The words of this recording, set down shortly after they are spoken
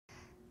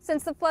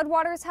Since the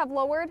floodwaters have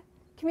lowered,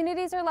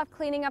 communities are left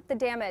cleaning up the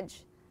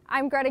damage.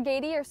 I'm Greta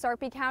Gady, your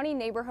Sarpy County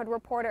neighborhood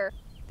reporter.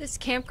 This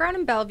campground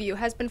in Bellevue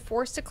has been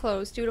forced to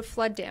close due to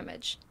flood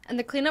damage, and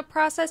the cleanup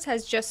process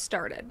has just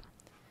started.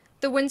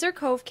 The Windsor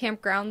Cove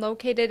campground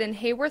located in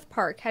Hayworth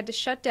Park had to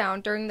shut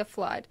down during the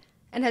flood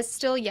and has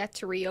still yet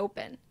to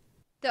reopen.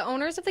 The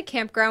owners of the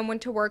campground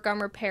went to work on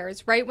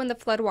repairs right when the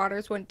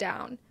floodwaters went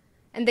down,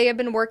 and they have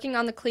been working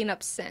on the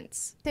cleanup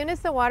since. As soon as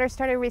the water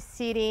started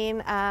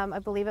receding, I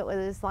believe it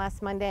was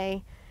last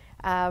Monday,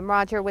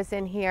 Roger was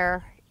in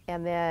here,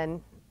 and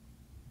then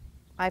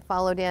I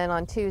followed in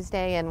on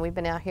Tuesday, and we've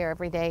been out here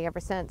every day ever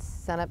since,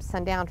 sun up,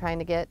 sundown, trying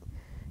to get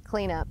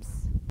cleanups.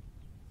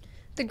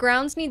 The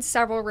grounds need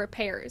several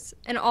repairs,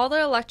 and all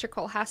the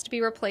electrical has to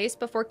be replaced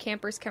before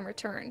campers can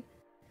return.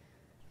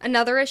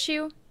 Another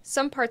issue,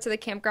 some parts of the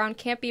campground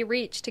can't be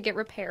reached to get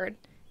repaired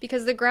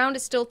because the ground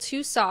is still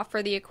too soft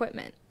for the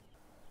equipment.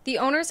 The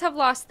owners have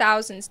lost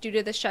thousands due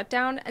to the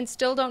shutdown and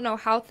still don't know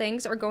how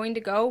things are going to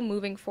go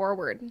moving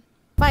forward.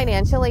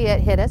 Financially,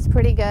 it hit us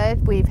pretty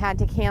good. We've had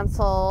to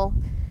cancel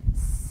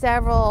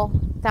several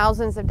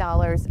thousands of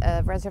dollars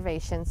of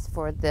reservations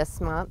for this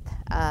month.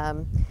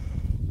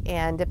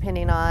 And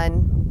depending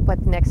on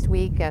what next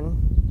week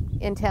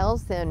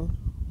entails, then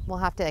we'll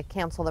have to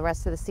cancel the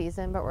rest of the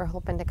season, but we're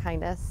hoping to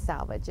kind of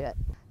salvage it.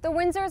 The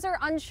Windsors are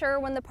unsure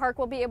when the park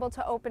will be able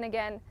to open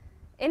again.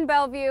 In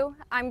Bellevue,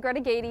 I'm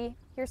Greta Gady,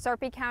 your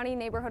Sarpy County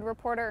neighborhood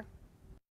reporter.